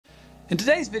In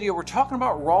today's video, we're talking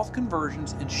about Roth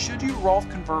conversions and should you Roth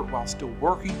convert while still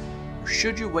working or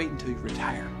should you wait until you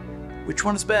retire? Which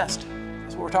one is best?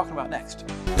 That's what we're talking about next.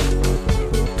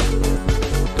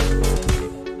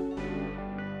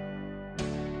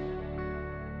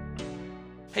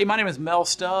 Hey, my name is Mel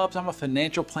Stubbs. I'm a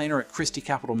financial planner at Christy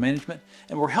Capital Management,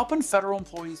 and we're helping federal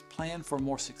employees plan for a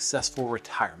more successful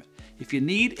retirement. If you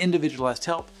need individualized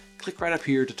help, click right up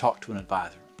here to talk to an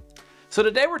advisor. So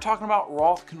today we're talking about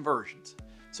Roth conversions.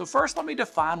 So first, let me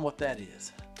define what that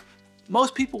is.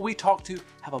 Most people we talk to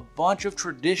have a bunch of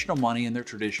traditional money in their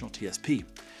traditional TSP.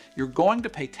 You're going to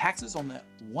pay taxes on that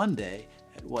one day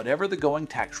at whatever the going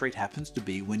tax rate happens to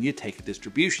be when you take a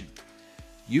distribution.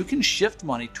 You can shift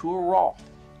money to a Roth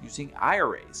using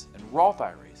IRAs and Roth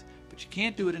IRAs, but you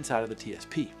can't do it inside of the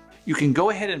TSP. You can go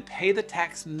ahead and pay the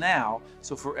tax now,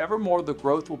 so forevermore the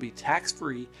growth will be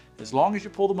tax-free as long as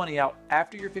you pull the money out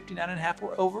after you're 59 and a half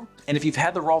or over, and if you've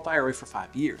had the Roth IRA for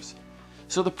 5 years.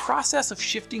 So the process of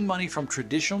shifting money from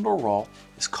traditional to Roth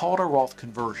is called a Roth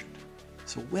conversion.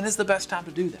 So when is the best time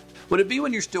to do that? Would it be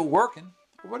when you're still working,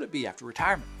 or would it be after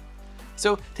retirement?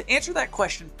 So to answer that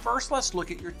question, first let's look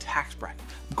at your tax bracket.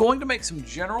 I'm going to make some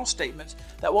general statements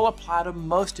that will apply to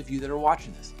most of you that are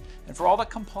watching this. And for all the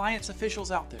compliance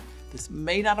officials out there, this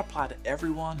may not apply to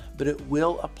everyone, but it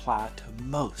will apply to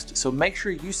most. So make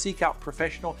sure you seek out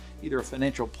professional, either a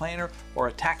financial planner or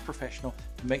a tax professional,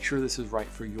 to make sure this is right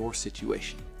for your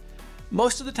situation.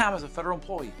 Most of the time as a federal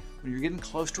employee, when you're getting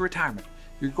close to retirement,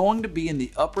 you're going to be in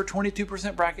the upper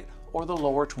 22% bracket or the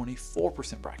lower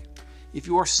 24% bracket. If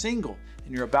you are single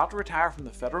and you're about to retire from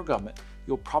the federal government,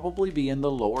 you'll probably be in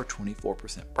the lower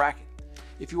 24% bracket.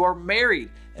 If you are married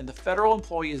and the federal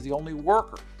employee is the only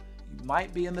worker, you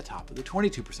might be in the top of the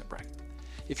 22% bracket.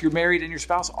 If you're married and your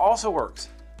spouse also works,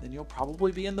 then you'll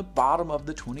probably be in the bottom of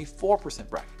the 24%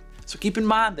 bracket. So keep in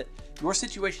mind that your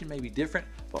situation may be different,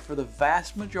 but for the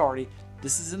vast majority,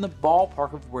 this is in the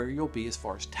ballpark of where you'll be as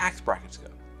far as tax brackets go.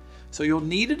 So you'll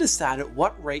need to decide at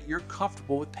what rate you're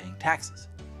comfortable with paying taxes.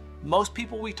 Most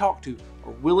people we talk to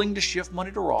are willing to shift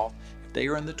money to Roth if they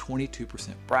are in the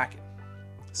 22% bracket.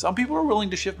 Some people are willing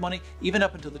to shift money even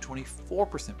up until the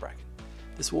 24% bracket.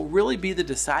 This will really be the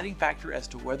deciding factor as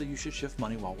to whether you should shift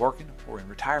money while working or in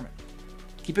retirement.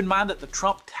 Keep in mind that the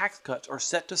Trump tax cuts are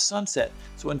set to sunset,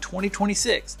 so in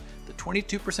 2026, the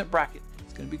 22% bracket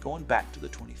is going to be going back to the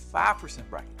 25%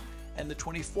 bracket, and the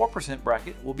 24%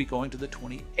 bracket will be going to the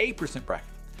 28% bracket.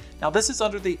 Now, this is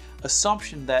under the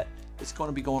assumption that it's going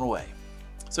to be going away.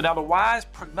 So now the wise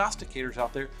prognosticators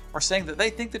out there are saying that they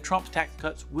think that Trump's tax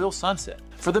cuts will sunset.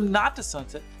 For them not to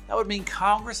sunset, that would mean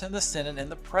Congress and the Senate and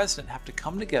the President have to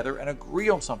come together and agree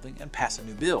on something and pass a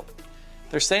new bill.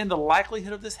 They're saying the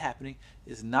likelihood of this happening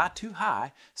is not too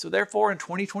high, so therefore in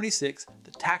 2026,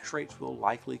 the tax rates will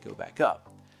likely go back up.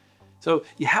 So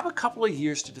you have a couple of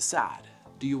years to decide.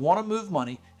 Do you want to move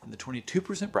money in the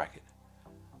 22% bracket?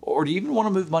 Or do you even want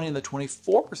to move money in the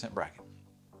 24% bracket?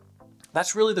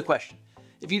 That's really the question.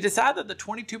 If you decide that the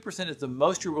 22% is the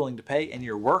most you're willing to pay and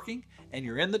you're working and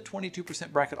you're in the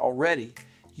 22% bracket already,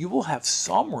 you will have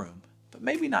some room, but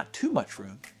maybe not too much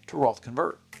room, to Roth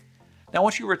convert. Now,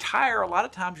 once you retire, a lot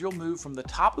of times you'll move from the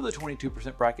top of the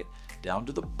 22% bracket down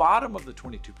to the bottom of the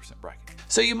 22% bracket.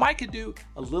 So you might could do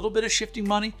a little bit of shifting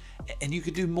money, and you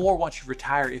could do more once you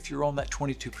retire if you're on that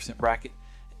 22% bracket,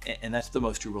 and that's the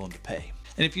most you're willing to pay.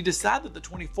 And if you decide that the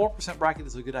 24% bracket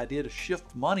is a good idea to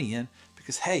shift money in,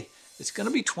 because hey, it's going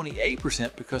to be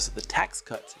 28% because of the tax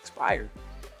cuts expired,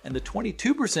 and the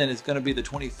 22% is going to be the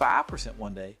 25%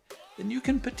 one day, then you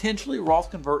can potentially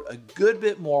Roth convert a good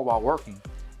bit more while working,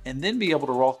 and then be able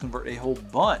to Roth convert a whole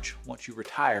bunch once you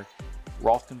retire.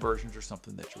 Roth conversions are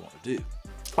something that you want to do.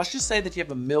 Let's just say that you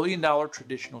have $1 million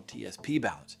traditional TSP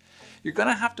balance. You're going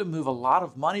to have to move a lot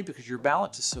of money because your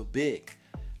balance is so big.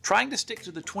 Trying to stick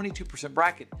to the 22%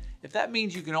 bracket, if that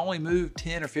means you can only move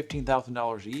 $10,000 or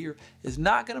 $15,000 a year, is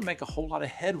not going to make a whole lot of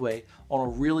headway on a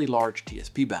really large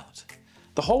TSP balance.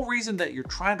 The whole reason that you're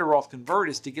trying to Roth convert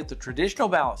is to get the traditional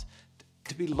balance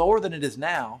to be lower than it is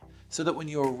now, so that when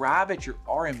you arrive at your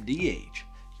RMD age,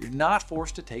 you're not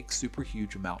forced to take super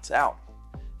huge amounts out.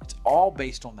 It's all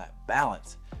based on that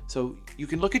balance. So you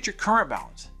can look at your current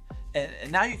balance, and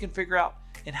now you can figure out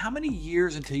in how many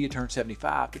years until you turn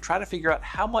 75 to try to figure out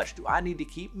how much do I need to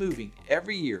keep moving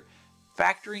every year,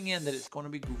 factoring in that it's going to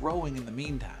be growing in the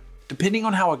meantime. Depending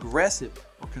on how aggressive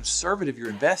or conservative you're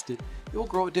invested, it will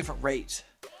grow at different rates.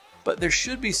 But there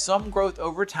should be some growth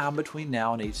over time between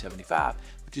now and age 75,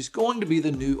 which is going to be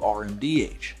the new RMD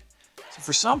age. So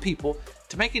for some people,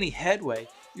 to make any headway,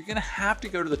 you're going to have to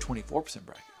go to the 24%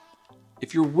 bracket.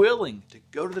 If you're willing to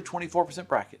go to the 24%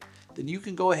 bracket, then you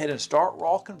can go ahead and start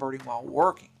Roth converting while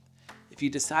working. If you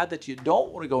decide that you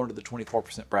don't want to go into the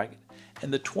 24% bracket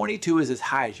and the 22 is as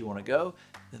high as you want to go,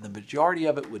 then the majority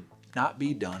of it would not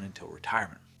be done until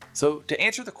retirement. So to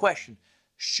answer the question,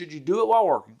 should you do it while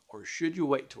working or should you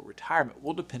wait till retirement,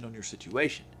 will depend on your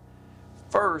situation.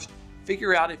 First,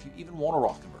 figure out if you even want to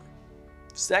Roth convert.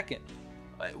 Second,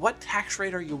 what tax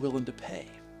rate are you willing to pay?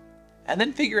 And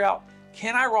then figure out,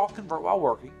 can I Roth convert while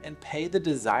working and pay the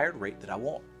desired rate that I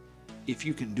want? If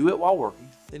you can do it while working,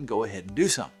 then go ahead and do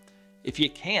so. If you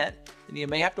can't, then you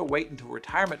may have to wait until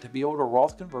retirement to be able to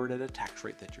Roth convert at a tax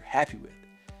rate that you're happy with.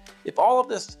 If all of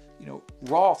this,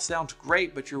 Roth sounds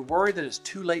great, but you're worried that it's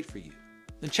too late for you,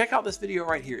 then check out this video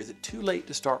right here. Is it too late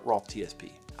to start Roth TSP?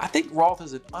 I think Roth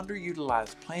is an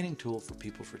underutilized planning tool for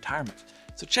people's retirements.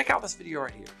 So check out this video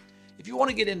right here. If you want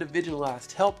to get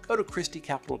individualized help, go to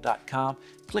christycapital.com,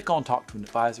 click on Talk to an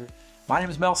Advisor. My name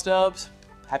is Mel Stubbs.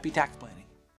 Happy tax planning.